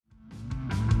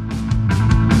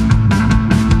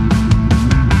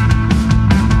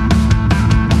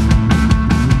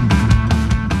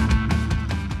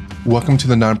Welcome to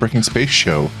the Non-Breaking Space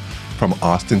Show from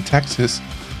Austin, Texas.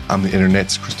 I'm the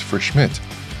Internet's Christopher Schmidt.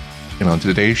 And on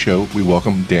today's show, we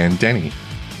welcome Dan Denny.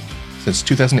 Since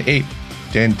 2008,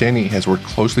 Dan Denny has worked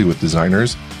closely with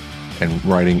designers and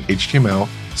writing HTML,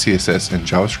 CSS, and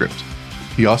JavaScript.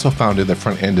 He also founded the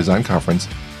Front-End Design Conference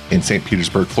in St.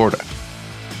 Petersburg, Florida.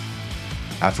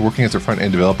 After working as a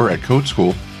front-end developer at Code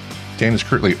School, Dan is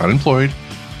currently unemployed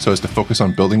so as to focus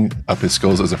on building up his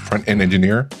skills as a front-end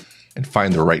engineer and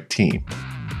find the right team.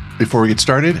 Before we get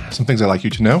started, some things I'd like you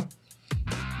to know.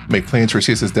 Make plans for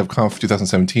CSS DevConf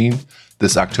 2017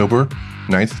 this October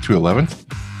 9th to 11th.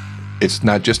 It's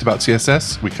not just about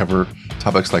CSS. We cover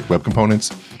topics like web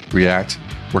components, React,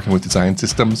 working with design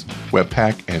systems,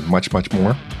 Webpack, and much, much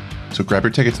more. So grab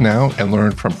your tickets now and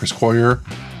learn from Chris Coyier,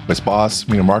 Wes Boss,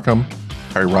 Mina Markham,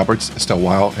 Harry Roberts, Estelle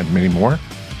Weil, and many more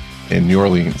in New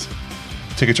Orleans.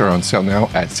 Tickets are on sale now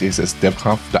at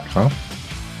cssdevconf.com.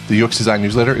 The UX Design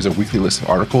Newsletter is a weekly list of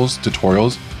articles,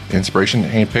 tutorials, and inspiration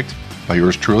handpicked by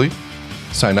yours truly.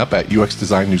 Sign up at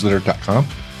uxdesignnewsletter.com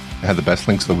and have the best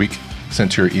links of the week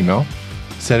sent to your email.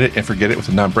 Set it and forget it with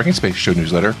the Non-Breaking Space Show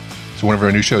newsletter. So whenever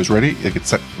a new show is ready, it gets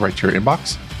sent right to your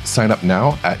inbox. Sign up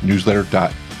now at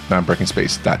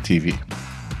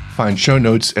newsletter.nonbreakingspace.tv. Find show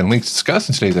notes and links discussed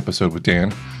in today's episode with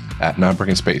Dan at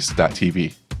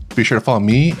nonbreakingspace.tv. Be sure to follow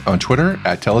me on Twitter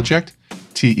at Teleject,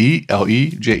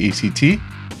 Teleject.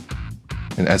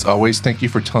 And as always, thank you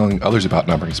for telling others about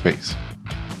Non-Breaking Space.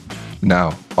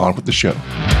 Now, on with the show.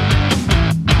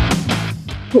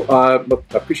 Cool. I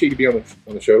appreciate you being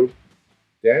on the show,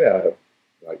 Dan.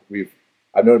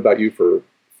 I've known about you for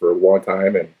a long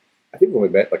time, and I think we only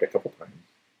met like a couple times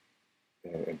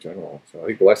in general. So I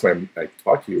think the last time I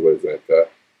talked to you was at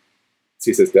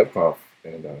CSS DevConf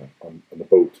and on the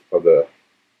boat of or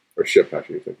ship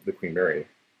actually, the Queen Mary. I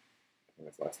think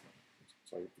that's last time.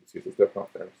 So I CSS DevConf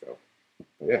there. So.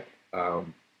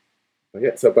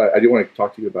 But I do want to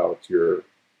talk to you about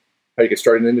how you get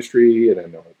started in the industry, and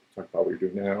then talk about what you're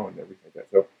doing now and everything like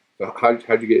that. So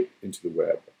how'd you get into the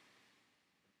web?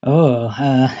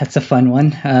 That's a fun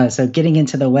one. So getting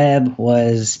into the web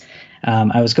was,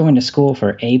 I was going to school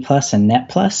for A+ and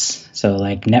Net+, so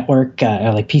like network,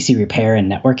 like PC repair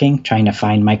and networking, trying to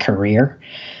find my career.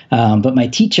 But my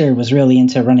teacher was really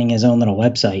into running his own little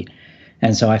website.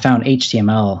 And so I found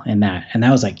HTML in that, and that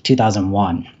was like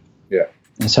 2001. Yeah.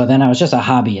 And so then I was just a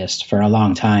hobbyist for a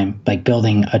long time, like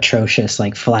building atrocious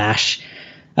like Flash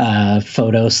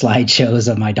photo slideshows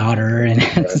of my daughter and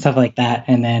stuff like that.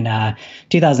 And then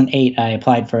 2008, I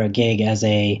applied for a gig as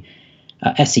a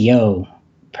SEO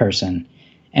person,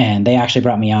 and they actually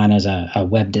brought me on as a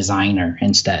web designer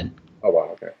instead. Oh,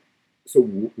 wow. Okay. So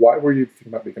why were you thinking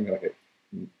about becoming like a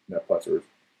Net+ or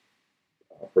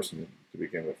a person to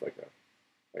begin with, like a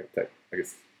tech, I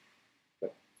guess,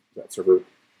 that server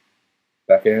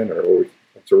backend or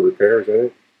server repair, is that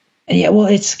it? Yeah, well,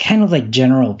 it's kind of like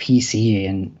general PC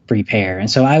and repair. And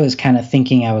so I was kind of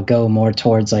thinking I would go more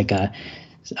towards like a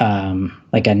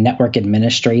network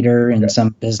administrator in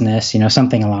some business,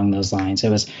 something along those lines. It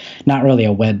was not really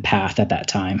a web path at that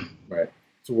time. Right.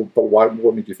 So, but what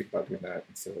made you think about doing that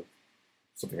instead of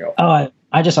something else? Oh,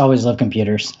 I just always loved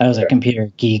computers. I was a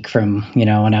computer geek from,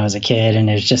 when I was a kid, and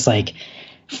it's just like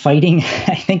fighting.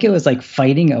 I think it was like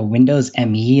fighting a Windows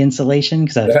ME installation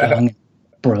because I was young,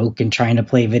 broke, and trying to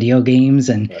play video games,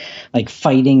 and like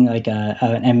fighting like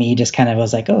an ME just kind of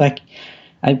was like,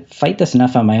 I fight this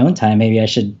enough on my own time. Maybe I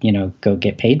should, go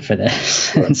get paid for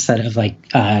this instead of like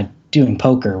doing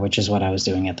poker, which is what I was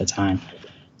doing at the time.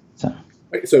 So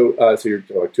you're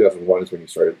like 2001 is when you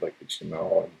started like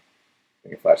HTML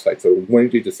and Flash site. So when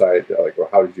did you decide, or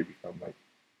how did you become like,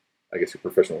 I guess, your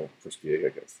professional first gig, I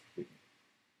guess, with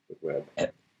web?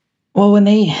 Well, when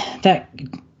that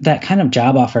kind of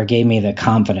job offer gave me the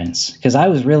confidence, because I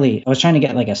was trying to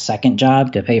get like a second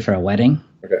job to pay for a wedding.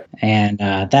 Okay. And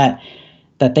that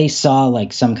they saw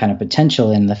like some kind of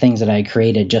potential in the things that I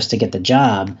created just to get the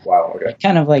job. Wow. Okay.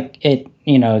 Kind of like it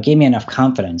gave me enough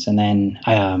confidence. And then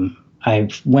I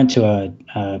went to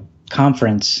a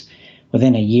conference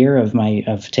within a year of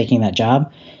taking that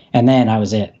job. And then I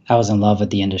was in love with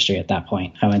the industry at that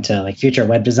point. I went to like Future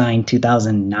Web Design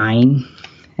 2009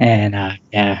 and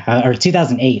or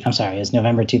 2008. I'm sorry. It was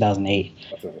November 2008.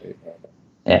 2008.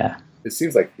 Yeah. It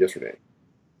seems like yesterday.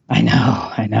 I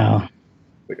know.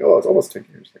 Like, it's almost 10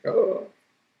 years. Like,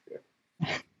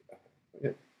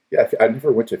 yeah. I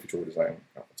never went to a Future Web Design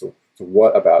conference. So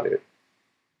what about it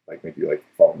like made you like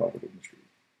fall in love with the industry?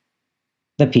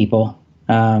 The people.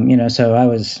 So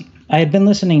I had been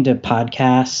listening to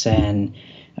podcasts and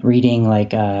reading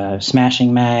like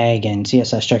Smashing Mag and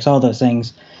CSS Tricks, all those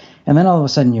things. And then all of a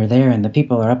sudden you're there and the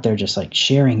people are up there just like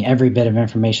sharing every bit of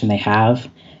information they have.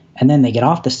 And then they get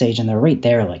off the stage and they're right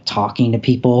there like talking to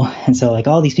people. And so like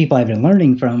all these people I've been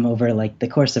learning from over like the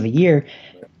course of a year,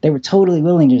 they were totally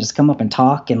willing to just come up and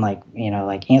talk and like,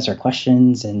 like answer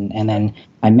questions. And then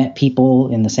I met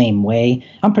people in the same way.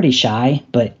 I'm pretty shy,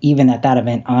 but even at that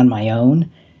event on my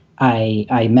own,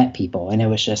 I met people and it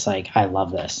was just like, I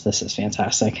love this. This is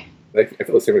fantastic. I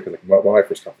feel the same way because like, one of my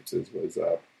first conferences was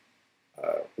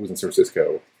it was in San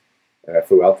Francisco, and I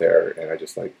flew out there, and I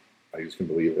just couldn't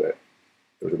believe that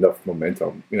there was enough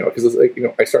momentum, because it's like,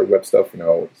 I started web stuff,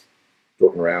 was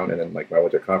joking around, and then like when I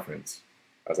went to a conference,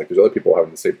 I was like, there's other people having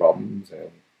the same problems,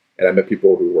 and I met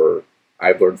people who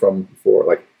I've learned from before,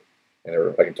 like,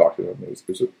 and I can talk to them. It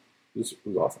was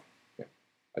awesome. Yeah,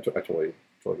 I totally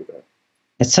get that.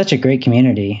 It's such a great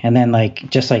community. And then like,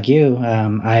 just like you,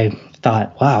 I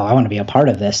thought, wow, I want to be a part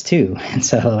of this too. And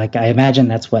so like, I imagine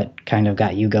that's what kind of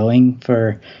got you going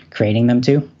for creating them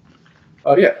too.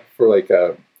 Oh yeah. For like,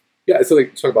 yeah. So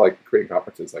like talk about like creating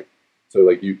conferences, like, so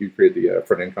like you created the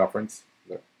front end conference,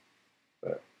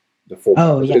 the full.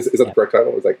 Oh yeah. Is that the correct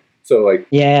title? It's like, so like.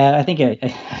 Yeah, I think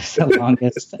it's the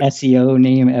longest SEO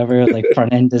name ever, like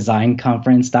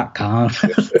frontenddesignconference.com.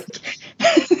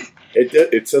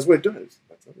 It says what it does.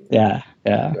 Yeah.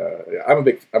 And,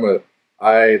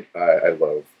 I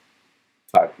love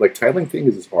like titling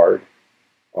things is hard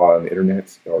on the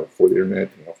internet or for the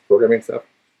internet, programming stuff,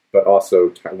 but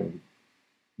also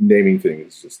naming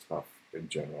things is just tough in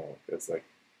general. It's like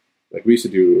we used to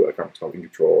do a conference called In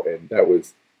Control, and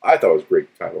I thought it was a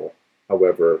great title.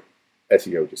 However,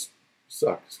 SEO just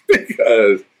sucks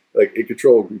because like In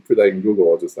Control, we put that in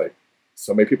Google, it's just like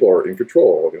so many people are in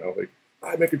control, like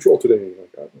I'm in control today.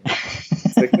 Like,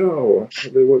 it's like, no, that's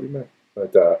not really what we meant.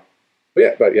 But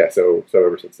yeah. So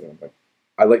ever since then, like,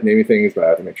 I like naming things, but I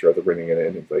have to make sure that bringing it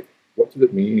in. It's like, what does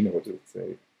it mean, and what does it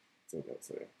say?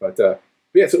 But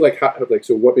yeah. So like,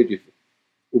 so what made you?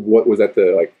 What was that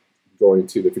going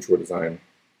to the Control Design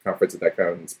conference? Did that kind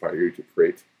of inspire you to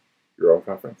create your own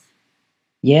conference?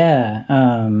 Yeah.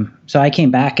 So I came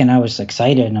back and I was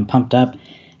excited and I'm pumped up.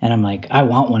 And I'm like, I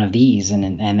want one of these. And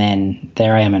then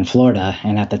there I am in Florida.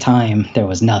 And at the time, there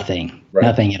was nothing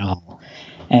at all.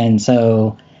 And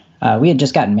so we had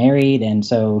just gotten married. And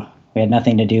so we had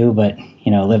nothing to do but,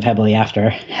 live happily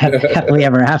ever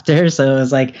after. So it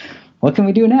was like, what can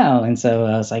we do now? And so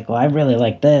I was like, well, I really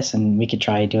like this. And we could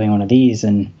try doing one of these.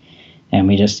 And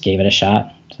we just gave it a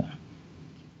shot. So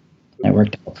it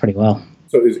worked out pretty well.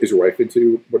 So is your wife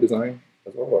into web design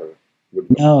as well? Or?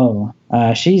 No,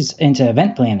 she's into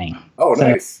event planning. Oh, so,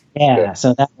 nice. Yeah,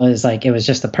 so that was like, it was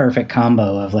just the perfect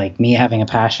combo of like me having a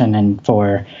passion and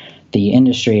for the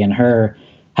industry and her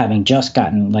having just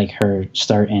gotten like her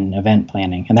start in event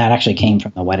planning. And that actually came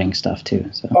from the wedding stuff too.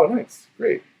 So. Oh, nice.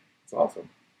 Great. That's awesome.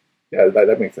 Yeah,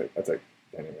 that makes it, that's like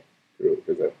dynamic too.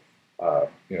 Because,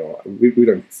 we've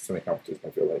done so many conferences, I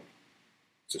feel like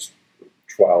just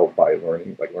trial by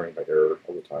learning by error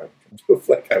all the time.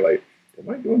 Am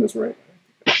I doing this right?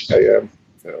 I am.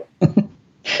 So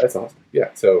that's awesome. Yeah.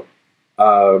 So,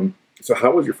 so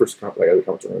how was your first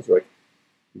conference? Like,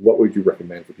 what would you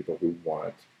recommend for people who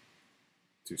want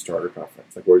to start a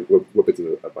conference? Like, what bits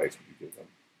of advice would you give them?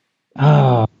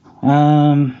 Oh,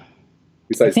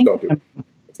 besides don't do it.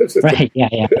 Right.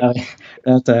 Yeah.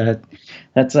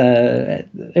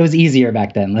 It was easier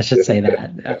back then. Let's just say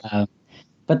that. Yeah.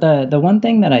 But the one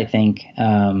thing that I think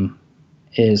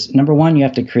is, number one, you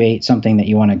have to create something that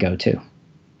you want to go to.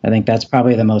 I think that's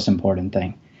probably the most important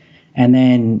thing. And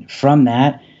then from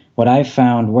that, what I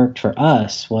found worked for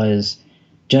us was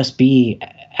just be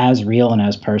as real and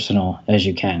as personal as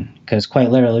you can. Because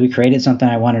quite literally, we created something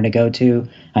I wanted to go to.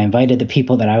 I invited the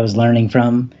people that I was learning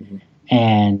from. Mm-hmm.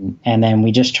 And then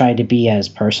we just tried to be as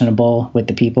personable with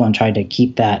the people and tried to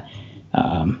keep that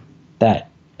that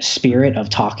spirit of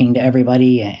talking to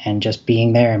everybody and just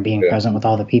being there and being present with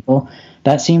all the people.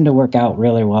 That seemed to work out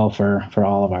really well for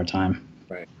all of our time.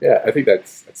 Right. Yeah, I think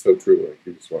that's so true. Like,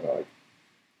 you just want to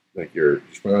you're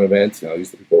just going on events.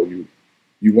 These are the people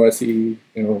you want to see,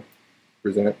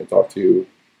 present and talk to.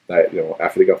 That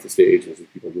after they go off the stage, those are the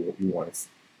people you want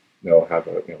to have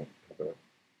a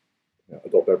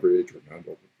adult beverage or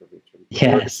non-adult beverage.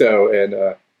 Yeah. So and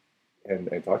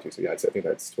talk to you. So yeah, I think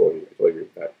I totally agree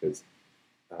with that. Is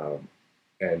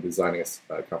and designing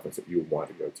a conference that you want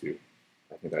to go to.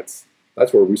 I think that's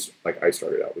where I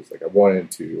started out. Was like I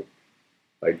wanted to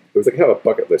it was like have a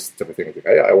bucket list type of thing. Like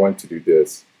I want to do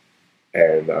this,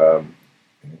 and then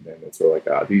it's sort of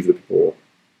like these are the people.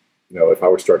 If I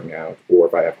were starting out, or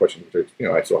if I have questions,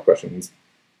 I still have questions.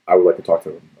 I would like to talk to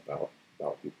them about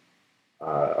people.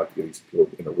 get these people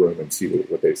in a room and see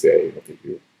what they say and what they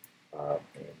do.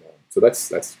 So that's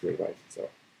great advice. So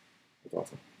that's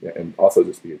awesome. Yeah, and also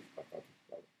just be.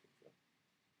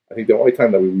 I think the only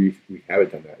time that we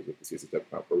haven't done that is with the CSS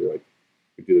Conf, where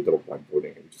we do the double blind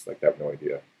voting and we just have no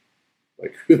idea.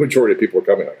 Like the majority of people are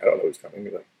coming, like I don't know who's coming.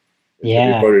 Like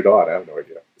yeah, voted on, I have no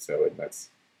idea. So and that's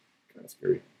kind of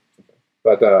scary.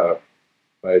 But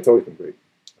it's always been great.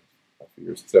 A few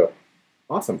years. So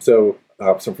awesome. So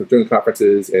from doing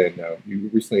conferences, and you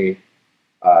recently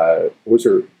you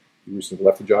recently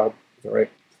left the job. Is that right?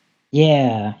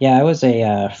 Yeah. I was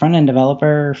a front end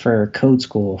developer for Code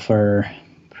School for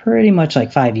pretty much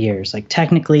like 5 years. Like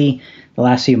technically, the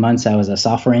last few months I was a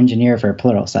software engineer for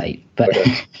Pluralsight, but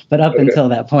but up until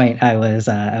that point, I was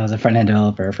a front end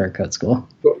developer for Code School.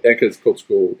 Cool. And because Code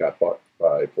School got bought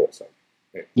by Pluralsight.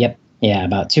 Right? Yep. Yeah,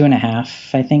 about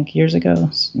 2.5, I think, years ago,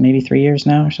 maybe 3 years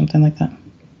now, or something like that.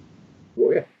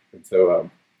 Well, yeah, and so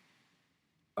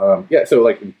so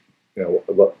like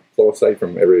Pluralsight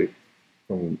from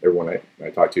everyone I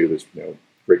talk to, there's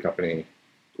great company,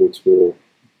 Code School.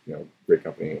 Great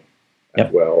company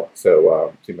as well.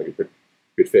 So seemed like a good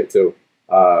fit. So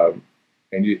and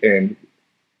the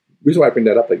reason why I bring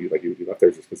that up, you left there,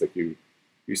 is just because you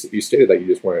stated that you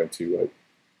just wanted to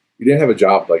you didn't have a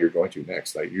job you're going to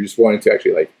next. You just wanted to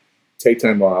actually take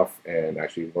time off and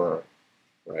actually learn,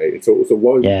 right? And so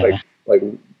what was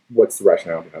what's the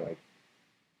rationale behind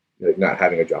not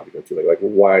having a job to go to?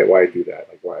 Why do that?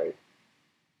 Why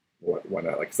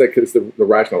not? Because the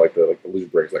rationale, the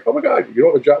lizard brain is oh my god, you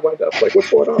don't have a job lined up. What's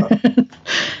going on?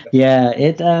 Yeah,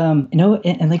 it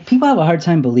and people have a hard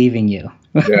time believing you.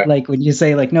 Yeah. When you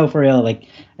say no, for real,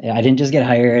 I didn't just get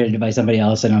hired by somebody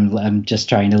else and I'm just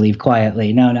trying to leave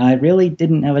quietly. No, I really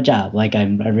didn't have a job.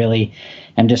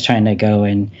 I'm just trying to go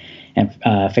and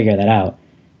figure that out.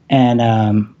 And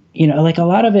a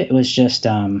lot of it was just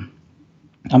I'm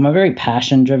a very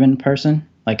passion driven person.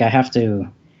 I have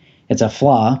to. It's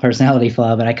a personality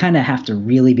flaw, but I kind of have to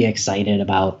really be excited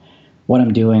about what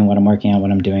I'm doing, what I'm working on,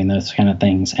 what I'm doing, those kind of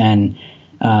things. And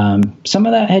some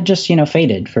of that had just,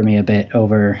 faded for me a bit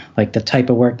over the type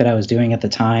of work that I was doing at the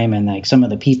time. And some of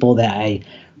the people that I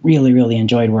really, really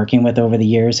enjoyed working with over the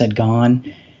years had gone.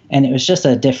 And it was just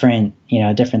a different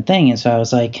thing. And so I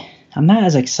was I'm not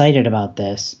as excited about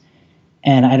this.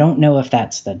 And I don't know if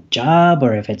that's the job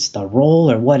or if it's the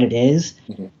role or what it is.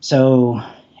 Mm-hmm. So...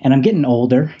 And I'm getting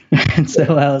older. And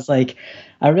so I was I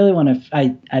really want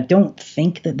to, I don't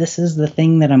think that this is the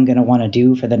thing that I'm going to want to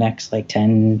do for the next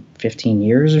 10, 15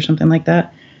 years or something like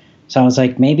that. So I was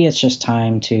maybe it's just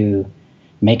time to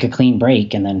make a clean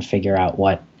break and then figure out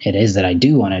what it is that I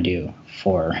do want to do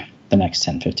for the next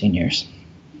 10, 15 years.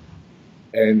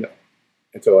 And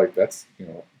so that's,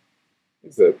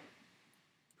 it's a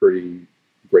pretty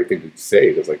great thing to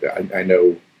say. Because I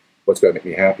know what's going to make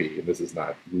me happy, and this is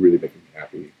not really making me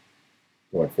happy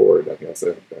going forward. I think that's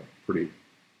a pretty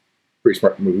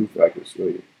smart move. It's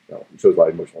really shows a lot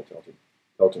of emotional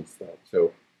intelligence stuff.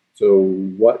 So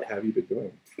what have you been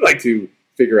doing to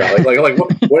figure out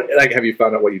what have you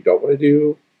found out what you don't want to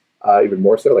do? Even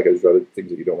more so, is there other things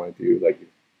that you don't want to do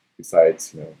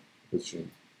besides the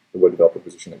web developer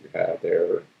position that you had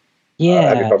there?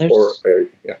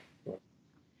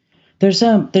 There's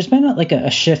been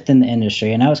a shift in the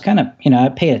industry, and I was kind of I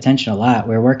paid attention a lot.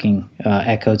 We were working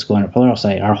at Code School and at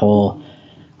Pluralsight. Our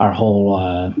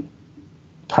whole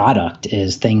product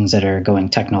is things that are going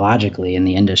technologically in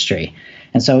the industry,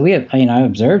 and so we have, I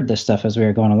observed this stuff as we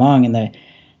were going along, and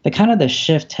the kind of the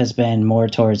shift has been more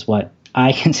towards what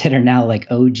I consider now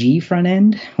OG front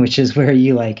end, which is where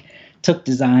you took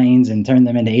designs and turned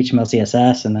them into HTML,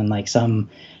 CSS, and then some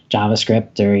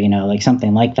JavaScript or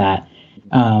something like that.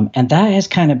 And that has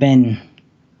kind of been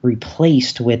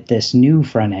replaced with this new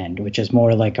front end, which is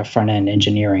more like a front end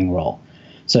engineering role.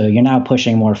 So you're now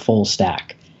pushing more full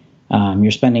stack.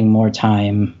 You're spending more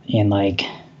time in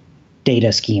data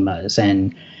schemas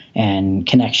and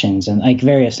connections and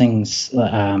various things.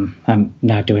 I'm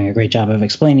not doing a great job of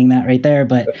explaining that right there,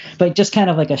 but just kind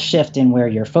of a shift in where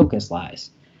your focus lies.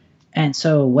 And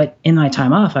so in my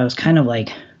time off, I was kind of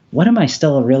what am I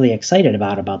still really excited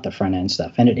about the front end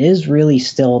stuff? And it is really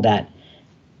still that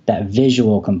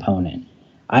visual component.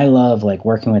 I love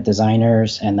working with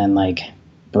designers and then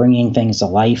bringing things to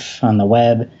life on the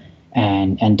web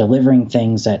and delivering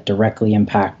things that directly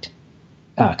impact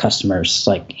customers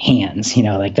hands,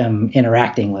 them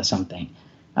interacting with something.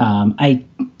 I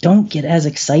don't get as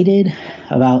excited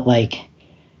about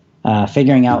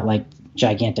figuring out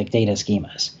gigantic data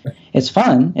schemas. It's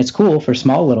fun. It's cool for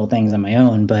small little things on my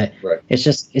own, but right. It's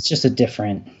just a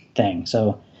different thing.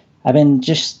 So I've been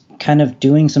just kind of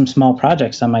doing some small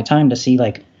projects on my time to see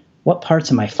like what parts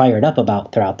am I fired up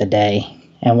about throughout the day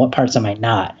and what parts am I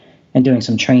not, and doing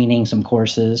some training, some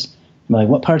courses. I'm like,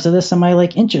 what parts of this am I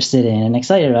like interested in and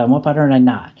excited about, and what part am I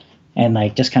not? And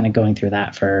like just kind of going through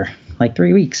that for like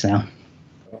 3 weeks now.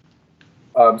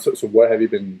 So what have you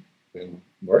been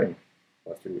learning the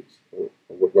last 3 weeks?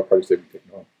 What projects have you taken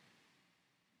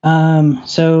on?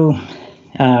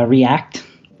 React,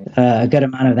 a good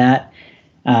amount of that.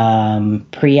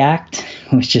 Preact,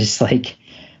 which is like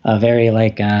a very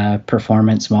like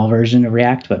performance small version of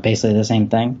React, but basically the same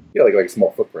thing. Yeah, like a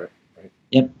small footprint, right?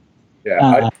 Yep.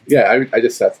 Yeah, I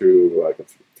just sat through like a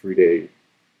 3-day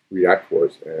React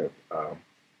course, and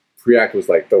Preact was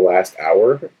like the last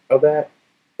hour of that,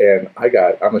 and I'm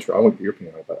not sure, I want your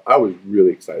opinion on it, but I was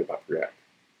really excited about Preact.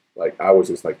 Like I was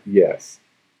just like, yes,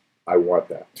 I want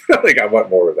that. Like I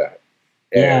want more of that.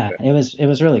 And, yeah, it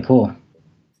was really cool.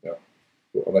 Yeah,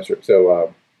 cool. I'm not sure.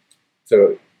 So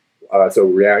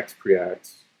React,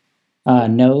 Preact,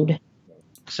 Node.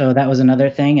 So that was another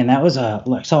thing, and that was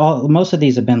most of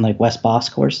these have been like Wes Bos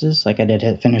courses. Like I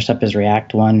did finished up his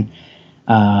React one,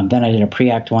 then I did a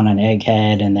Preact one on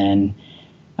Egghead, and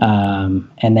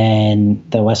then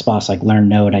the Wes Bos like Learn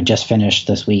Node I just finished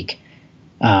this week,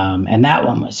 and that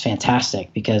one was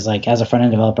fantastic because like as a front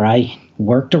end developer I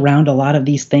worked around a lot of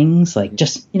these things, like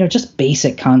just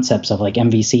basic concepts of like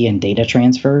MVC and data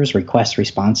transfers, request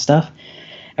response stuff.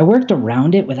 I worked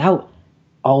around it without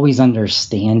always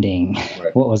understanding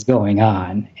what was going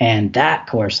on. And that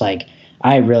course, like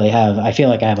I feel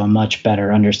like I have a much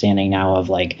better understanding now of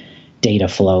like data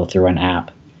flow through an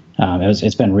app.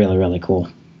 It's been really, really cool.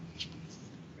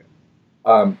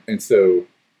 And so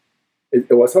it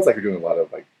sounds like you're doing a lot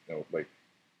of like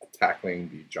tackling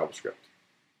the JavaScript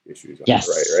issues. Yes.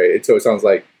 Right. And so it sounds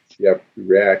like you have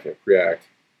React, you have Preact,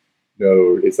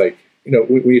 Node. It's like,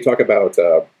 when you talk about,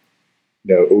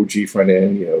 OG front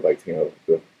end,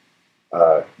 the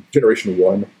generation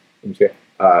 1, to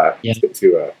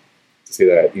say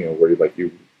that, where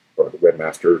you or the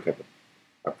webmaster type of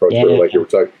approach, where like you're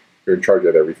in charge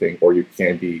of everything, or you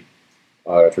can be in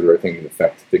charge of everything and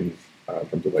affect things in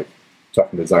terms of like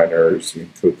talking to designers, you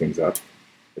code things up.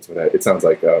 It sounds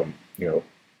like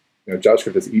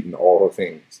JavaScript has eaten all the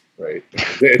things, right?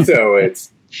 And so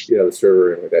it's the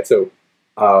server and like that. So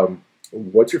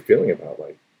what's your feeling about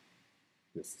like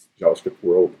this JavaScript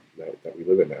world that we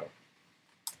live in now?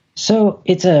 So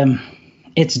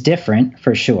it's different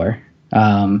for sure,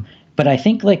 but I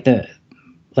think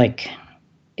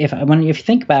if you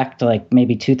think back to like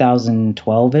maybe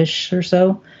 2012ish or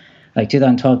so, like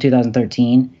 2012,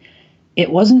 2013, it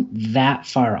wasn't that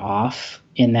far off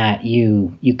in that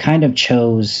you kind of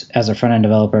chose as a front end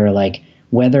developer like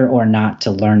whether or not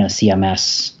to learn a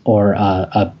CMS or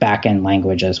a back end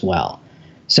language as well.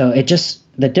 So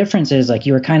the difference is like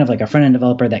you were kind of like a front end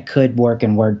developer that could work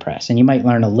in WordPress, and you might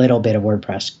learn a little bit of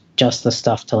WordPress, just the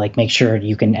stuff to like make sure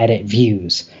you can edit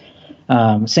views.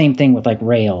 Same thing with like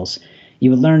Rails. You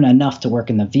would learn enough to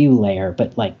work in the view layer,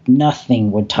 but like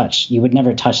nothing would you would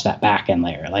never touch that back end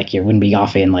layer. Like you wouldn't be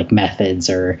off in like methods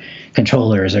or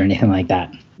controllers or anything like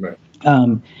that. Right.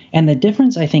 And the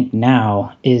difference I think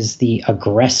now is the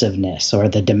aggressiveness or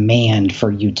the demand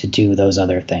for you to do those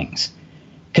other things.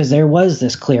 Because there was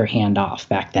this clear handoff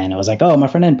back then. It was like, oh, I'm a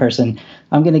front end person.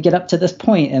 I'm going to get up to this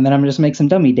point, and then I'm going to just make some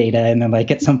dummy data. And then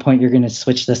like at some point, you're going to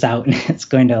switch this out, and it's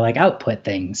going to like output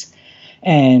things.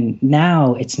 And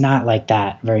now it's not like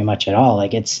that very much at all.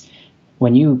 Like it's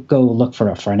when you go look for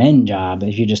a front end job,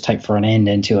 if you just type front end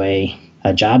into a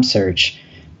job search,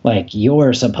 like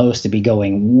you're supposed to be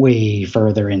going way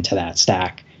further into that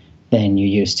stack than you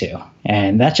used to.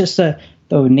 And that's just the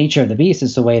nature of the beast,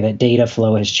 is the way that data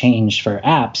flow has changed for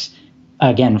apps,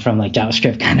 again, from like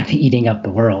JavaScript kind of eating up the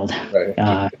world.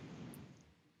 Right.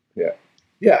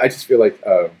 Yeah. I just feel like,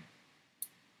 I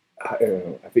don't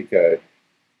know, I think I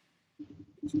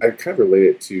kind of relate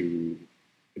it to,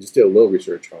 I just did a little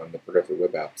research on the progressive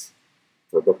web apps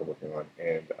for a book I'm working on,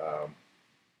 and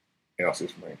also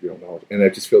just from my real knowledge. And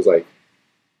it just feels like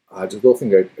just a little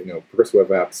thing that, progressive web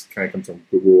apps kind of comes from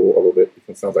Google a little bit,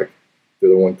 because it sounds like they're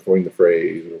the one coining the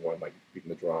phrase, or the one like beating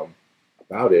the drum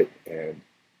about it. And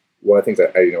one of the things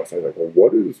I was like, well,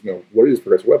 what is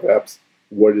progressive web apps?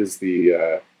 What is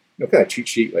the kind of cheat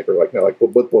sheet, like, or like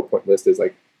what bullet point list is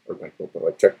like, or like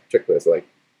checklist, like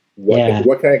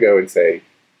what can I go and say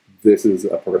this is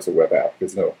a progressive web app?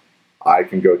 Because I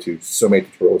can go to so many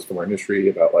tutorials from our industry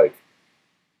about like,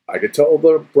 I could tell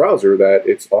the browser that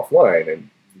it's offline and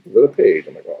deliver the page.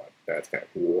 I'm like, well, that's kind of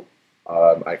cool.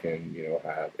 I can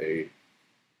have a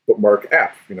bookmark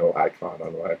app, icon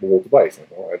on my mobile device. I'm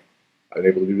like, well, I've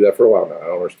been able to do that for a while now. I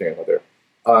don't understand what they're.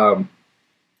 But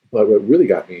what really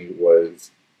got me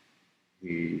was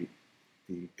the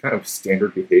kind of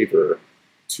standard behavior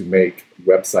to make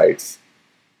websites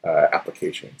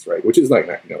applications, right? Which is like,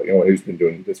 anyone who's been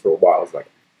doing this for a while is like,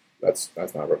 that's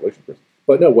not a revelation for us.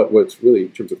 But no, what's really,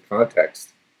 in terms of context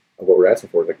of what we're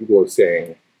asking for, is like Google is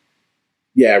saying,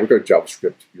 yeah, we're going to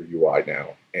JavaScript your UI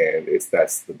now, and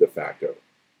that's the de facto.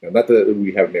 Not that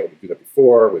we haven't been able to do that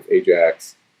before with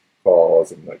Ajax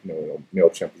calls and like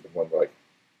MailChimp is the one where like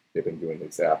they've been doing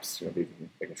these apps,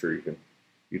 making sure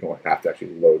you don't have to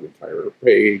actually load the entire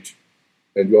page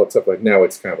and do all that stuff. Like now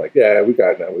it's kind of like, yeah, we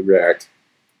got it now with React,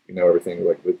 everything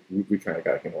like we kind of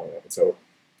got a handle on that.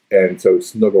 And so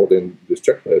snuggled in this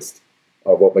checklist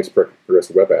of what makes a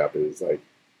progressive web app is like,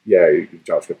 yeah,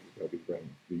 JavaScript is going to be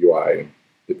running the UI and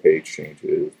the page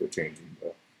changes, they're changing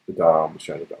the DOM, the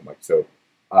shadow DOM, like so.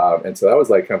 And so that was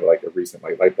like kind of like a recent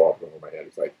light bulb over my head.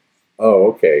 It's like,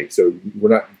 oh, okay, so we're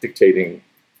not dictating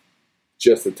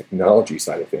just the technology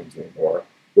side of things anymore.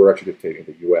 We're actually dictating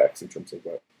the UX in terms of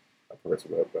what a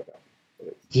progressive web app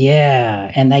is.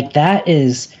 Yeah, and like that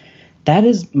is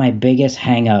my biggest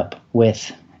hang up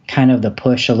with kind of the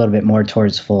push a little bit more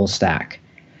towards full stack.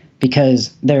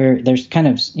 Because there's kind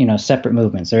of, separate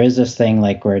movements. There is this thing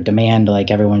like where demand, like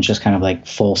everyone's just kind of like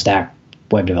full stack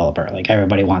web developer. Like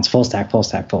everybody wants full stack.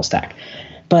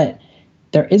 But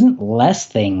there isn't less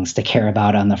things to care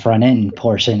about on the front end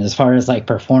portion as far as like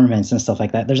performance and stuff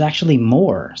like that. There's actually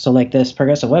more. So like this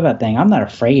progressive web app thing, I'm not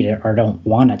afraid or don't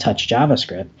want to touch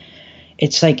JavaScript.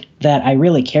 It's like that I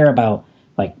really care about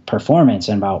like performance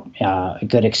and about a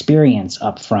good experience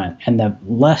up front. And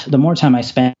the more time I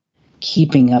spend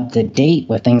keeping up to date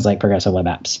with things like progressive web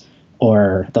apps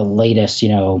or the latest,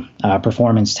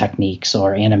 performance techniques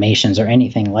or animations or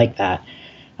anything like that.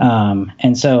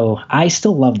 And so I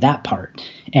still love that part.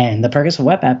 And the progressive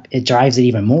web app, it drives it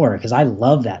even more because I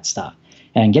love that stuff.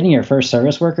 And getting your first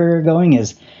service worker going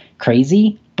is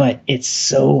crazy, but it's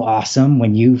so awesome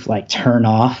when you like turn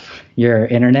off your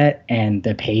internet and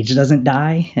the page doesn't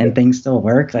die and things still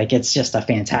work. Like it's just a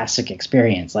fantastic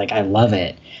experience. Like I love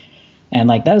it. And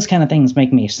like those kind of things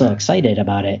make me so excited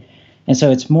about it. And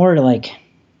so it's more like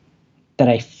that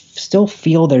I still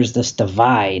feel there's this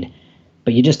divide,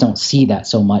 but you just don't see that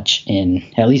so much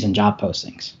at least in job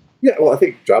postings. Yeah, well, I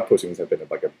think job postings have been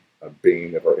like a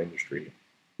bane of our industry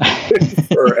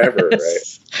forever, right?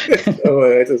 So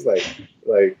it's just like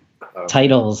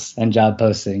titles and job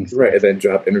postings. Right, and then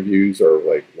job interviews are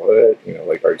like, what?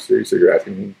 Like, are you serious? So you're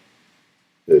asking me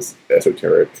this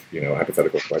esoteric,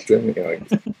 hypothetical question?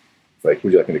 It's like,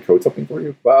 would you like me to code something for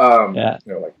you? Yeah.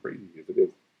 Like crazy as it is.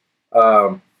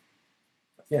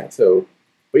 So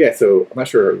I'm not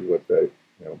sure what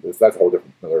that's a whole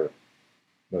different another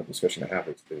discussion to have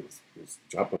is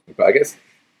job posting. But I guess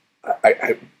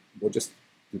I will just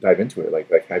dive into it.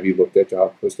 Like have you looked at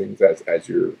job postings as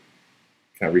you're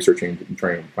kind of researching and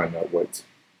trying to find out what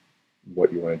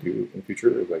you want to do in the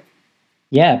future? Or like,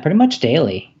 yeah, pretty much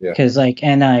daily. Yeah. Because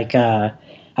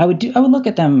I would look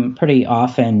at them pretty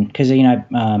often because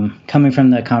coming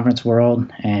from the conference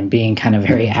world and being kind of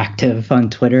very active on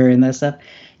Twitter and that stuff,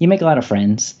 you make a lot of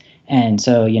friends, and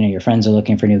so your friends are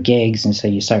looking for new gigs, and so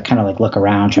you start kind of like look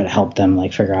around, try to help them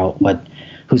like figure out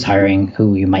who's hiring,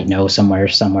 who you might know somewhere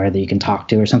that you can talk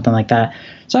to or something like that.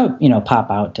 So pop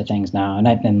out to things now,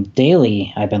 and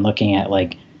daily I've been looking at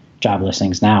like job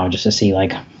listings now just to see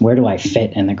like where do I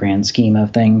fit in the grand scheme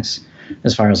of things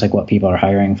as far as like what people are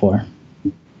hiring for.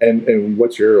 And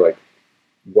what's your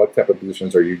what type of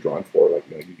positions are you drawn for? Like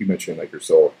you mentioned like you're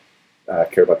so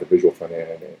care about the visual front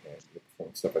end and the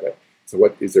performance stuff like that. So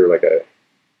what is there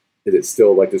is it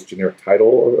still like this generic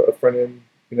title of front end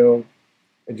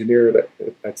engineer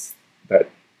that's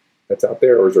out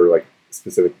there, or is there like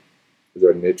is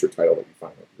there a niche or title that you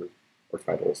find or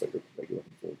titles that you're looking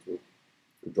forward to?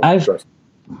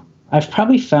 I've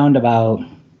probably found about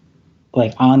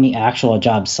like on the actual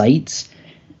job sites,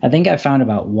 I think I found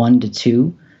about 1 to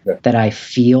 2 that I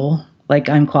feel like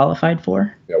I'm qualified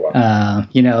for. Yeah,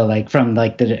 wow. Like from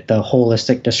like the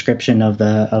holistic description of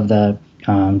the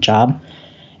job,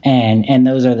 and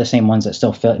those are the same ones that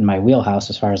still fit in my wheelhouse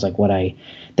as far as like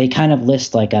they kind of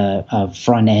list like a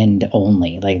front end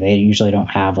only. Like they usually don't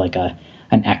have like an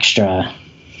extra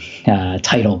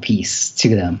title piece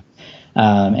to them,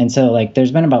 and so like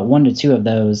there's been about 1 to 2 of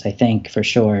those I think for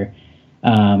sure,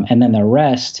 and then the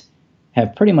rest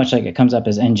have pretty much like it comes up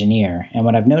as engineer. And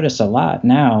what I've noticed a lot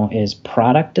now is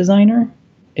product designer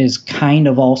is kind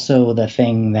of also the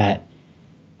thing that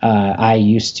I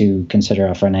used to consider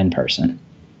a front end person.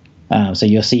 So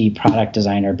you'll see product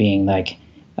designer being like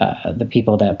the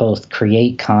people that both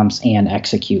create comps and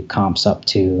execute comps up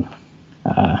to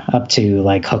up to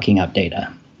like hooking up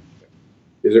data.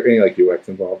 Is there any like UX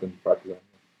involved in product design?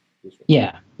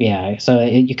 Yeah. So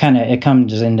it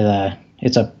comes into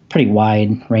it's a pretty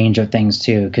wide range of things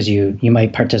too, because you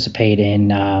might participate in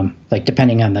like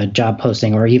depending on the job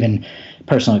posting or even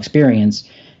personal experience,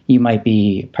 you might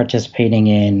be participating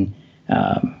in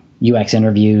UX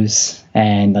interviews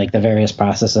and like the various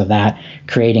process of that,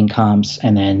 creating comps,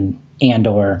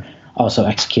 or also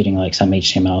executing like some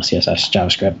HTML, CSS,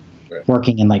 JavaScript, right.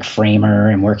 Working in like Framer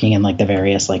and working in like the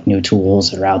various like new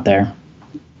tools that are out there.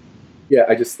 Yeah,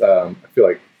 I just I feel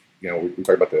like, we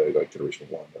talked about the like generation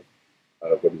one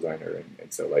of web designer,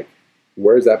 and so like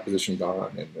where is that position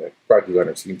gone? And the product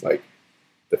designer seems like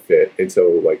the fit, and so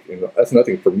like that's another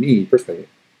thing for me personally,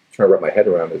 trying to wrap my head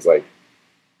around is like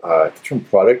the term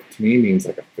product to me means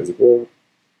like a physical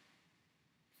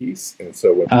piece, and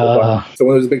so when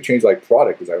there's a big change like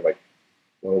product design, like,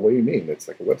 well, what do you mean? It's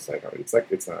like a website. I mean,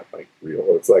 it's not like real.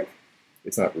 It's like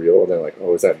it's not real. And then like,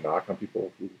 oh, is that a knock on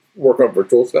people who work on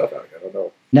virtual stuff? I don't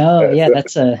know. No, yeah,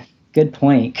 that's a good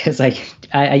point, because like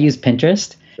I use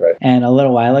Pinterest, right. And a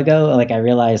little while ago, like I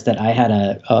realized that I had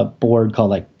a board called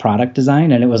like product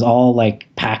design, and it was all like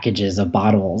packages of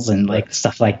bottles and like right.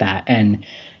 Stuff like that, and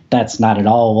that's not at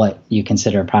all what you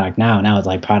consider a product now. Now it's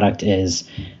like product is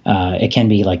it can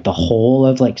be like the whole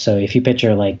of like, so if you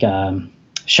picture like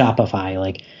Shopify,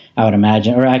 like I would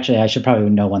imagine, or actually I should probably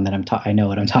know one that I know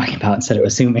what I'm talking about instead of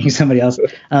assuming somebody else.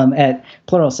 At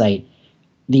Pluralsight,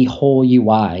 the whole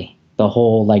UI, the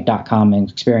whole like .com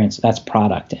experience, that's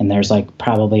product. And there's like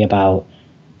probably about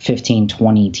 15,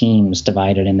 20 teams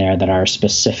divided in there that are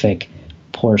specific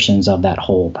portions of that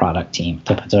whole product team.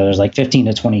 So there's like 15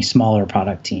 to 20 smaller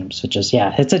product teams, which is,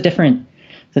 it's a different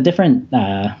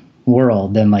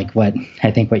world than like what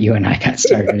you and I got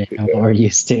started in, what we're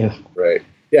used to. Right.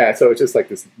 Yeah. So it's just like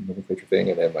this nomenclature thing.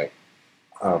 And then like,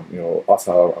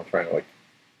 also I'm trying to like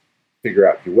figure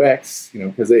out UX,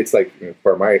 because it's like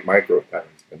part of my growth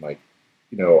patterns. And like,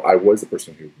 I was the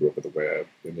person who grew up with the web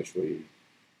initially,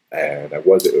 and I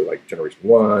was it like generation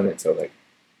one. And so like,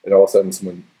 and all of a sudden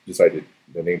someone decided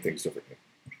to name things differently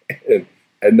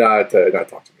and not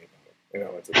talk to me about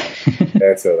it.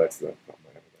 And so that's the problem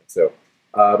I have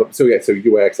with that. So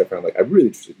UX, I found like I'm really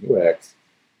interested in UX.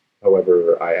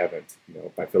 However, I haven't,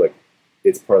 I feel like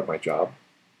it's part of my job,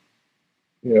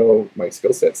 my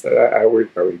skill sets that I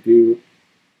already do,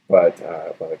 but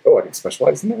like, oh, I can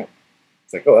specialize in that.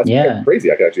 It's like, oh, that's kind of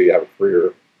crazy. I could actually have a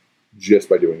career just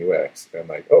by doing UX. And I'm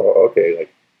like, oh, okay.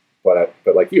 Like,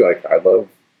 but like you, like I love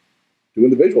doing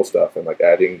the visual stuff and like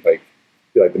adding like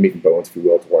the meat and bones, if you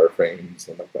will, to wireframes,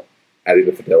 and like adding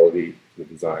the fidelity to the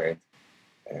design,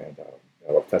 and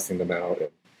I love testing them out,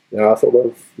 and I also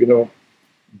love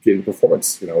getting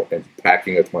performance, and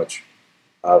packing as much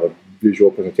of a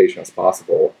visual presentation as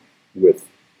possible with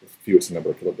the fewest number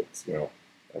of kilobits,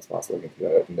 as possible into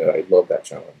that, and I love that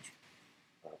challenge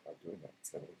by doing that.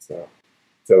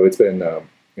 So it's been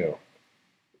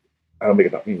I don't make it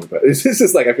about me, but it's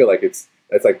just like I feel like it's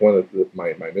like one of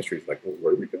my mysteries. Like, well,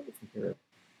 where do we go from here?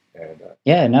 And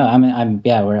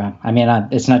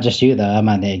it's not just you though. I'm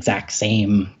on the exact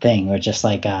same thing. We're just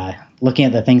like looking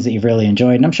at the things that you've really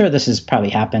enjoyed, and I'm sure this has probably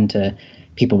happened to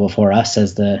people before us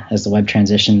as the web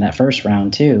transition that first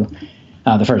round too,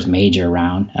 the first major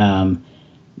round.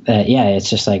 It's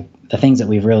just like the things that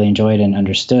we've really enjoyed and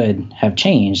understood have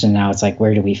changed, and now it's like,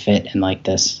 where do we fit in like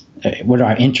this? Where do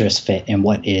our interests fit in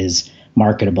what is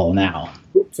marketable now?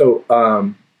 So I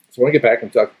want to get back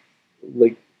and talk,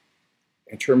 like,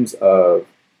 in terms of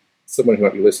someone who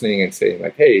might be listening and saying,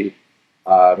 like, hey,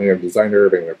 maybe I'm a designer,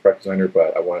 maybe I'm a product designer,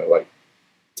 but I want to, like,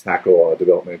 tackle a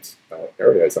development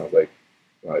area. It sounds like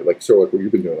sort of like what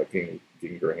you've been doing, like getting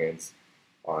your hands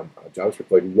on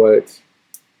JavaScript. Like, what,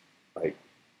 like,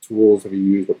 tools have you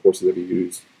used? What courses have you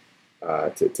used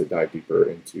to dive deeper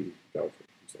into JavaScript?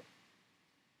 So,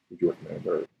 would you recommend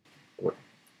or?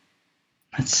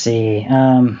 Let's see.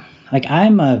 Like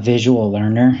I'm a visual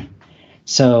learner,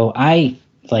 so I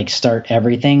like start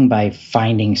everything by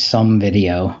finding some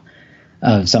video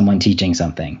of someone teaching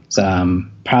something. So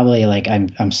probably like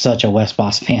I'm such a Wes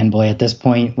Bos fanboy at this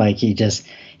point. Like he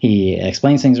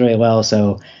explains things really well.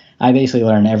 So I basically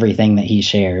learn everything that he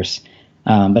shares.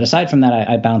 But aside from that,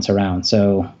 I bounce around.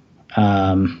 So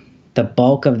the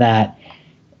bulk of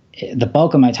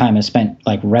my time is spent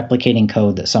like replicating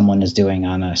code that someone is doing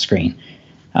on a screen.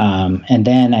 And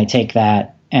then I take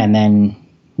that and then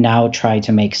now try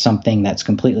to make something that's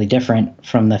completely different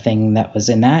from the thing that was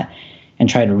in that and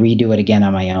try to redo it again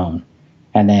on my own.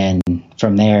 And then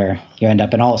from there, you end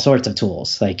up in all sorts of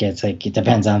tools. Like it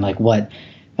depends on like what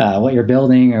you're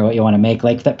building or what you want to make.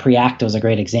 Like that Preact was a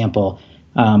great example.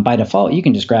 by default, you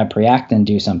can just grab Preact and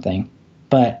do something.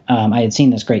 But I had seen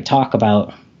this great talk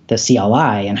about the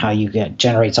CLI and how you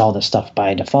generates all this stuff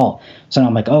by default. So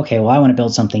I'm like, okay, well, I want to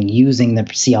build something using the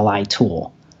CLI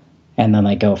tool, and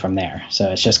then go from there.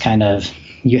 So it's just kind of,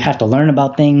 you have to learn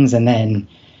about things and then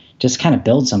just kind of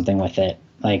build something with it,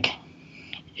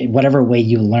 whatever way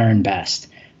you learn best.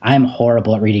 I'm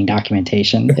horrible at reading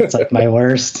documentation. It's my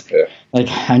worst. Yeah.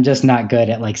 I'm just not good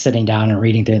at sitting down and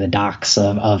reading through the docs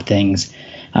of things.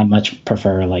 I much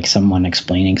prefer someone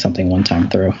explaining something one time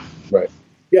through. Right.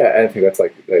 Yeah, and I think that's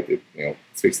it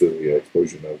speaks to the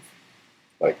explosion of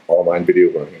online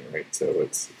video learning, right? So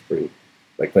it's pretty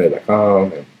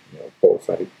Planet.com and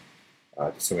Pluralsight.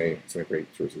 Just so many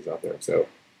great sources out there. So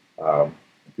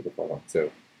people follow. So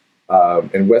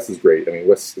and Wes is great. I mean,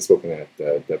 Wes has spoken at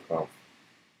DevConf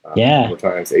more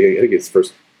times. I think his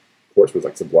first course was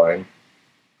Sublime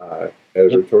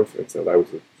editor course, and so that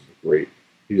was a great.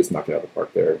 He just knocked it out of the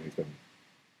park there, and he's been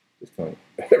just killing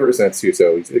it ever since too.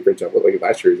 So he did a great job.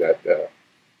 Last year, he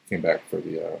came back for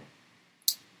the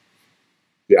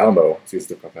Alamo. So he's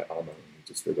still at Alamo, and he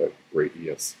just did a great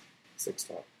ES6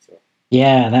 talk. So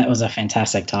yeah, that was a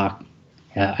fantastic talk.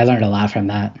 Yeah, I learned a lot from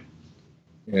that.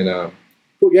 And well,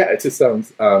 yeah, it just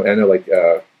sounds. I know,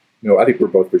 I think we're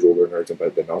both visual learners,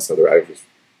 but then also I was just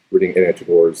reading Anna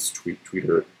Tabor's tweet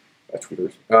where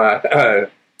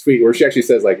she actually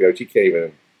says she can't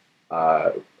even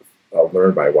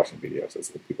learn by watching videos.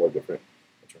 So people are different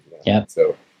in terms of that. Yeah.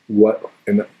 So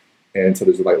and so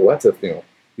there's lots of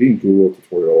reading Google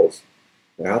tutorials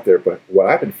out there. But what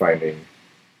I've been finding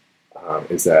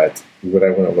is that when I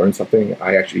want to learn something,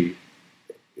 I actually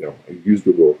I use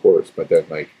Google of course, but then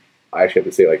I actually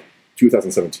have to say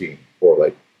 2017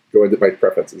 or go into my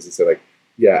preferences and say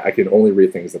yeah, I can only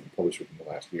read things that have been published within the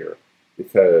last year,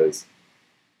 because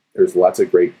there's lots of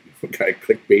great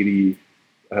clickbaity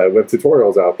web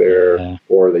tutorials out there,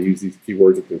 or they use these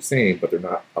keywords that they're saying, but they're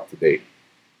not up to date.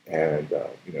 And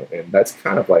and that's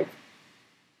kind of the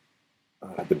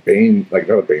bane, not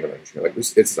the bane of industry.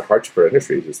 It's the hardship for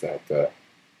industry is just that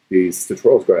these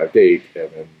tutorials go out of date,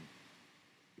 and then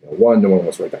one, no one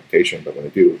wants to write documentation, but when they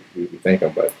do, we thank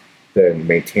them. But then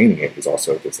maintaining it is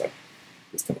also just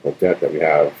this technical debt that we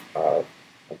have of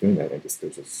doing that. And there's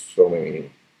just so many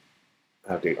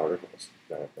out-of-date articles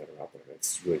that are out there.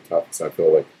 It's really tough. So I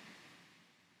feel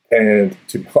and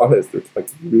to be honest, there's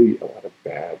really a lot of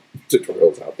bad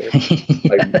tutorials out there.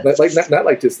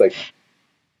 Not just they're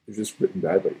just written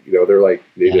badly. They're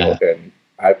and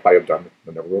I probably have done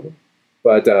a number of them,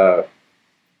 but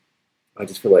I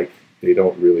just feel they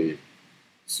don't really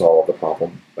solve the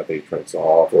problem that they try to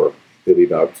solve, or they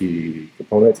leave out key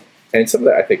components. And some of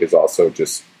that, I think, is also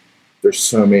just there's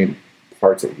so many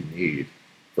parts that you need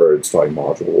for installing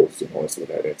modules and all this stuff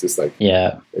like that. And it's just it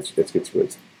gets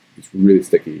really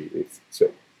sticky.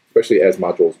 Especially as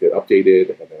modules get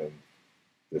updated, and then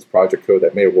this project code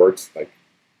that may have worked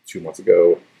 2 months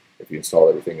ago, if you install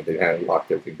everything and they hadn't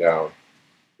locked everything down,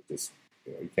 it just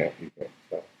you can't use it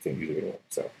anymore.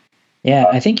 So. Yeah,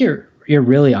 I think you're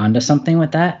really onto something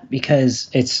with that, because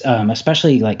it's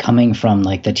especially coming from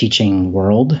the teaching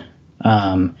world,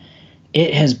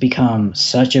 it has become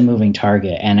such a moving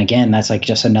target. And again, that's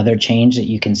just another change that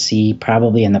you can see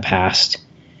probably in the past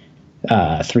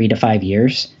 3 to 5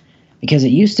 years, because it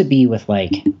used to be with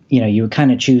you would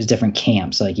kind of choose different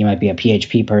camps. You might be a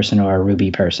PHP person or a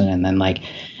Ruby person, and then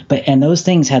and those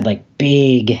things had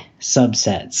big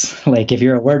subsets. If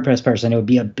you're a WordPress person, it would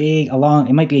be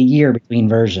it might be a year between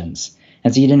versions.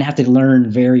 And so you didn't have to learn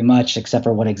very much except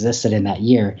for what existed in that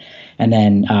year. And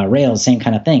then Rails, same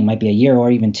kind of thing, might be a year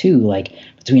or even two,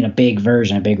 between a big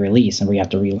version, a big release, and we have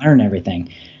to relearn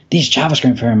everything. These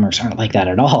JavaScript frameworks aren't like that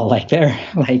at all. They're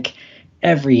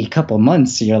every couple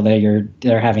months,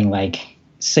 they're having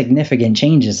significant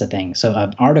changes to things. So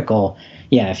an article,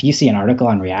 if you see an article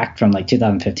on React from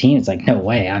 2015, it's no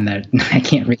way, I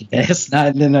can't read this,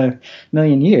 not in a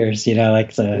million years, so.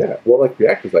 Yeah, well,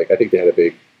 React is I think they had a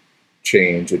big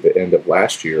change at the end of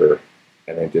last year,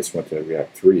 and then just went to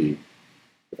React 3,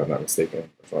 if I'm not mistaken.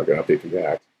 So I'm going to update to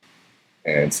React.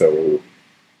 And so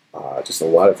just a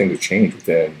lot of things have changed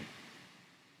within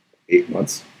 8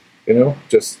 months, and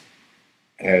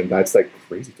that's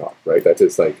crazy talk, right? That's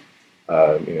just we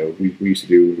used to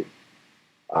do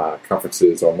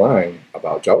conferences online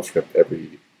about JavaScript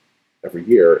every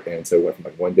year, and so it went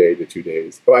from 1 day to 2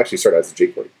 days. Well, actually started as a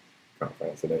jQuery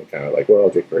conference, and then kind of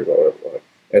jQuery, blah, blah, blah.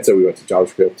 And so we went to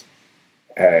JavaScript,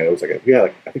 and it was we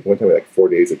had I think one time we had 4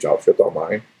 days of JavaScript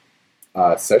online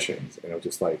sessions, and it was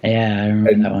just yeah, I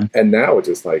remember that one. And now it's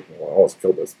just I almost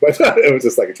killed us, but it was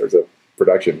just in terms of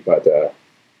production, but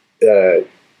it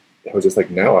was just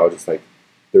now I was just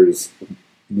there's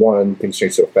one, things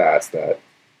change so fast that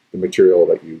the material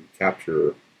that you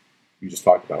capture, you just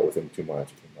talked about within 2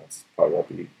 months, 3 months,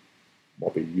 probably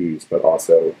won't be used. But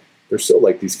also, there's still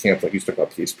like these camps, like you talked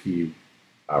about PHP,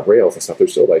 Rails and stuff.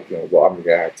 There's still like, well, I'm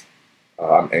React,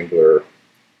 I'm Angular,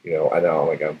 I know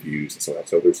like I'm Vue and so on.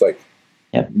 So there's like,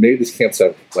 maybe these camps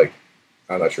have like,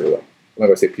 I'm not sure, like, I'm not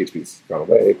going to say PHP's gone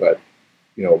away, but,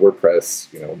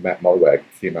 WordPress, Matt Mullenweg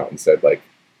came out and said like,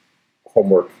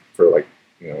 homework for like,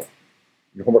 your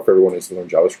homework for everyone is to learn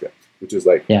JavaScript, which is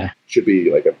like, should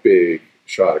be like a big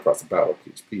shot across the bow of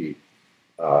PHP.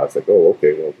 It's like, oh,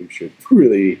 okay, well, we should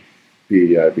really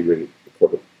be ready to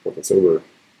port this over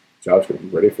JavaScript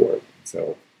and be ready for it.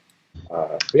 So,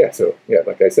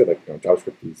 like I said, like,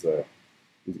 JavaScript is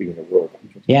eating the world.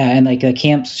 Yeah, and like the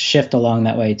camps shift along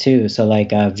that way too. So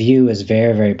like Vue is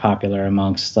very, very popular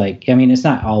amongst like, I mean, it's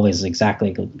not always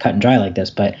exactly cut and dry like this,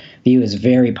 but Vue is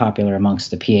very popular amongst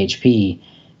the PHP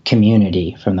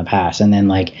community from the past. And then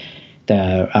like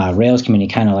the Rails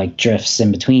community kind of like drifts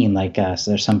in between. Like,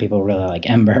 so there's some people really like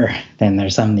Ember, then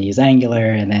there's some that use Angular,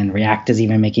 and then React is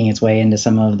even making its way into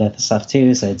some of the stuff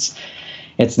too. So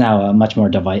it's now a much more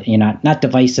not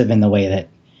divisive in the way that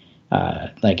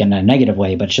like in a negative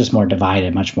way, but it's just more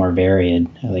divided, much more varied.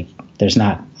 Like there's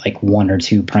not like one or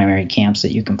two primary camps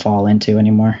that you can fall into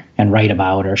anymore and write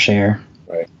about or share.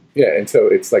 Right. Yeah, and so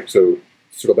it's like, so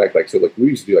to go back, like we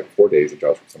used to do like 4 days of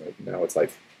JavaScript Summit. Now it's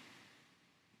like,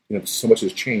 so much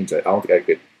has changed that I don't think I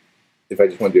could, if I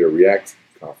just want to do a React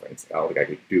conference, I don't think I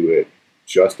could do it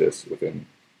justice within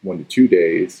 1 to 2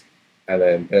 days.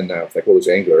 And now it's like, well, there's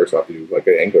Angular, so I have to do like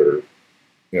an Angular,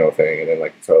 thing. And then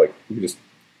like, so like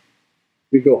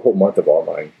we go a whole month of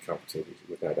online conferences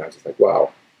with that. And I was just like,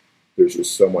 wow, there's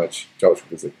just so much,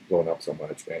 JavaScript is like blown up so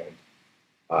much.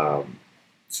 And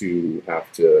to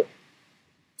have to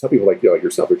tell people like, like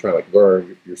yourself, you're trying to like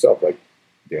learn yourself, like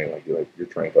Dan, like you're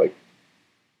trying to like,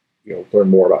 learn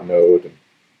more about Node and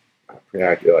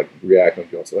React,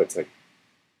 and so it's like,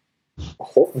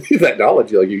 hopefully that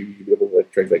knowledge, like you be able to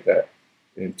like translate that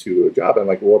into a job. And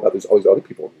like, well, about there's all these other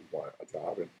people who want a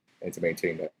job and to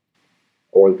maintain that,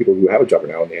 or the people who have a job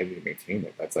now and they need to maintain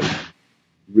it. That's like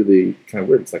really kind of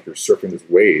weird. It's like you're surfing this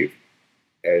wave,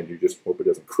 and you just hope it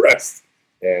doesn't crest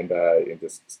and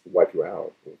just wipe you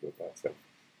out with that stuff.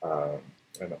 I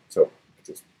don't know. So it's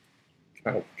just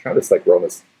kind of just like we're on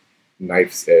this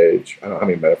knife's edge. I don't know how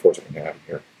many metaphors I can have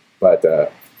here, but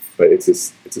it's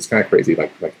just kind of crazy,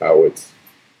 like how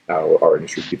our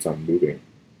industry keeps on moving.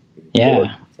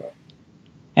 Yeah. So.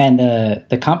 And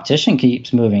the competition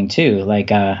keeps moving too.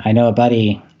 Like I know a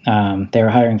buddy, they were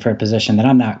hiring for a position that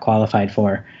I'm not qualified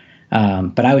for,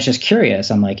 but I was just curious.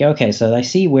 I'm like, okay, so I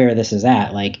see where this is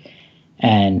at, like,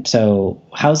 and so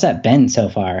how's that been so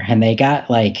far? And they got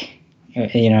like,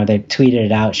 they tweeted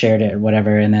it out, shared it, or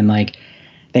whatever, and then like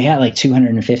they had like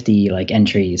 250 like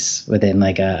entries within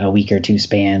like a week or two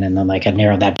span, and then like I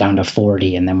narrowed that down to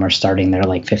 40, and then we're starting their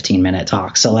like 15-minute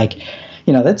talks. So like,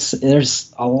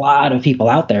 there's a lot of people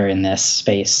out there in this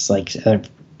space like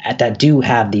that do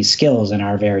have these skills and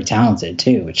are very talented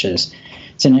too, which is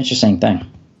it's an interesting thing.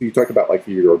 You talked about like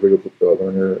you're a visual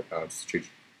learner. Just to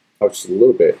touch a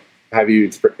little bit. Have you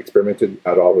experimented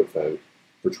at all with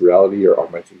virtual reality or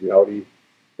augmented reality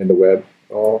in the web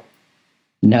at all?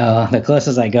 No, the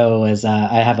closest I go is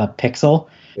I have a Pixel,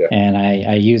 and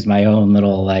I use my own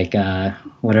little like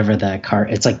whatever the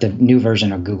card. It's like the new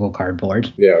version of Google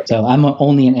Cardboard. Yeah. Okay. So I'm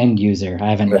only an end user. I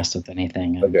haven't messed with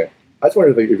anything. Okay. I just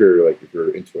wondered if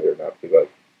you're into it or not, because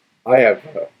like I have,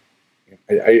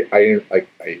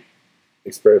 I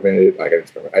experimented. I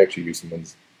actually used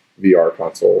someone's VR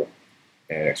console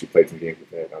and actually played some games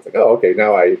with it. And I was like, oh, okay,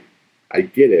 now I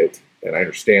get it and I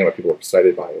understand why people are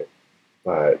excited by it.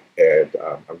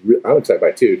 I'm excited by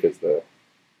it too, because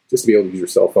just to be able to use your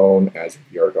cell phone as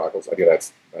your VR goggles, I think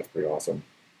that's pretty awesome.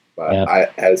 But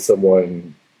as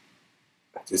someone,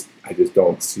 I just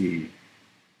don't see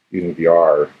using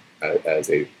VR as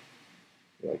a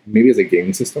maybe as a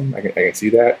gaming system. I can see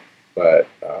that, but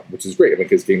which is great. I mean,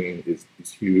 because gaming is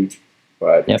huge.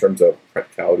 But in terms of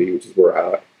practicality, which is where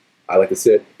I like to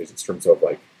sit, is in terms of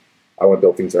like I want to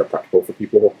build things that are practical for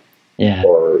people. Yeah.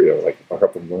 Or like I'll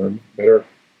help them learn better.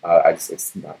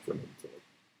 It's not for me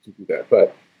to do that.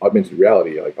 But augmented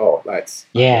reality, like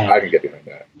I can get behind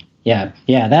that.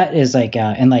 Yeah, that is like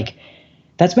and like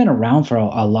that's been around for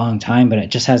a long time, but it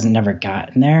just hasn't never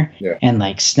gotten there. Yeah. And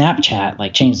like Snapchat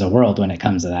like changed the world when it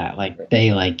comes to that. Like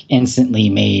they like instantly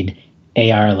made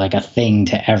AR like a thing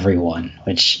to everyone,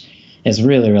 which is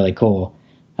really, really cool.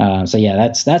 So yeah,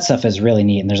 that stuff is really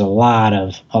neat, and there's a lot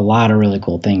of really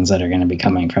cool things that are going to be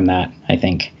coming from that, I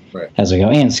think. as we go,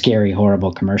 and scary,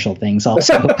 horrible commercial things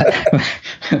also,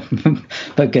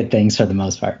 but good things for the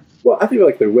most part. Well, I feel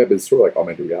like the web is sort of like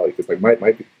augmented reality, because like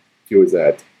my view is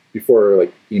that before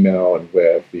like email and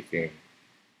web became,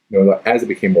 as it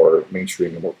became more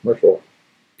mainstream and more commercial,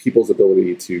 people's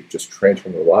ability to just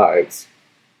transform their lives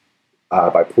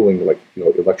by pulling like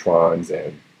electrons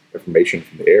and information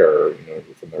from the air,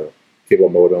 from their cable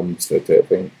modems, that type of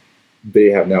thing, they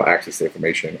have now access to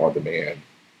information on demand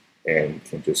and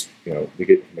can just they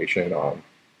get information on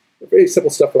very simple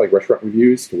stuff like restaurant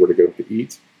reviews, to where to go to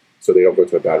eat, so they don't go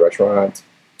to a bad restaurant,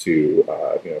 to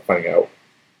finding out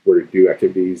where to do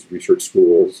activities, research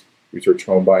schools, research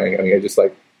home buying. I mean, it's just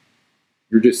like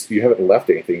you haven't left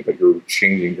anything, but you're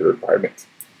changing your environment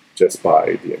just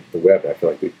by the web. I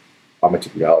feel like the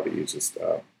augmented reality is just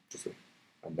a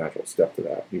natural step to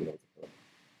that, even though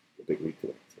it's a big leap to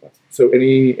it. So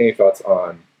any thoughts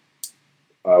on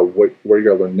what you're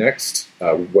going to learn next?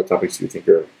 What topics do you think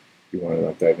you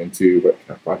want to dive into? What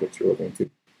kind of projects you're looking into?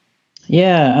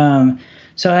 Yeah,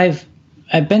 so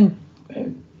I've been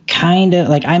kind of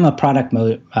like, I'm a product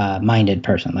minded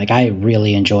person. Like, I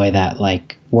really enjoy that,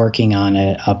 like working on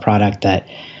a product that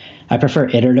I prefer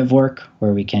iterative work,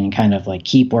 where we can kind of like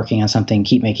keep working on something,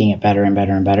 keep making it better and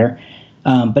better and better.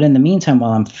 But in the meantime,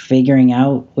 while I'm figuring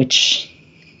out which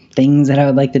things that I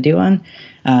would like to do on,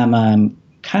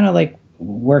 kind of like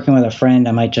working with a friend,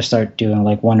 I might just start doing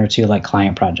like 1 or 2 like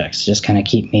client projects, just kind of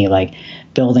keep me like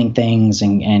building things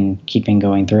and keeping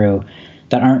going through,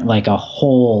 that aren't like a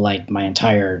whole, like my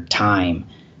entire time,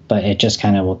 but it just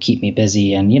kind of will keep me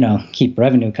busy and, keep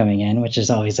revenue coming in, which is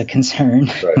always a concern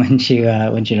when you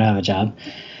don't have a job.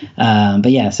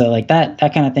 But yeah, so like that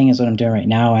kind of thing is what I'm doing right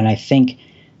now. And I think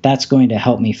that's going to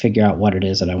help me figure out what it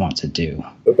is that I want to do.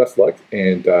 Well, best of luck.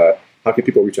 And how can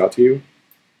people reach out to you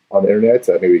on the internet?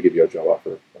 Maybe give you a job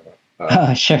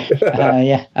offer. Sure.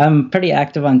 Yeah, I'm pretty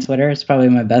active on Twitter. It's probably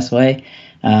my best way.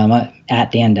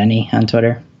 At Dan Denny on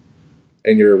Twitter.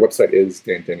 And your website is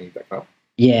dandenny.com.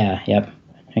 Yeah, yep.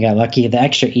 I got lucky. The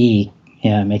extra E,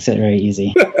 makes it very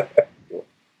easy. Cool.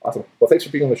 Awesome. Well, thanks for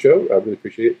being on the show. I really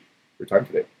appreciate your time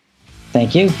today.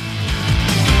 Thank you.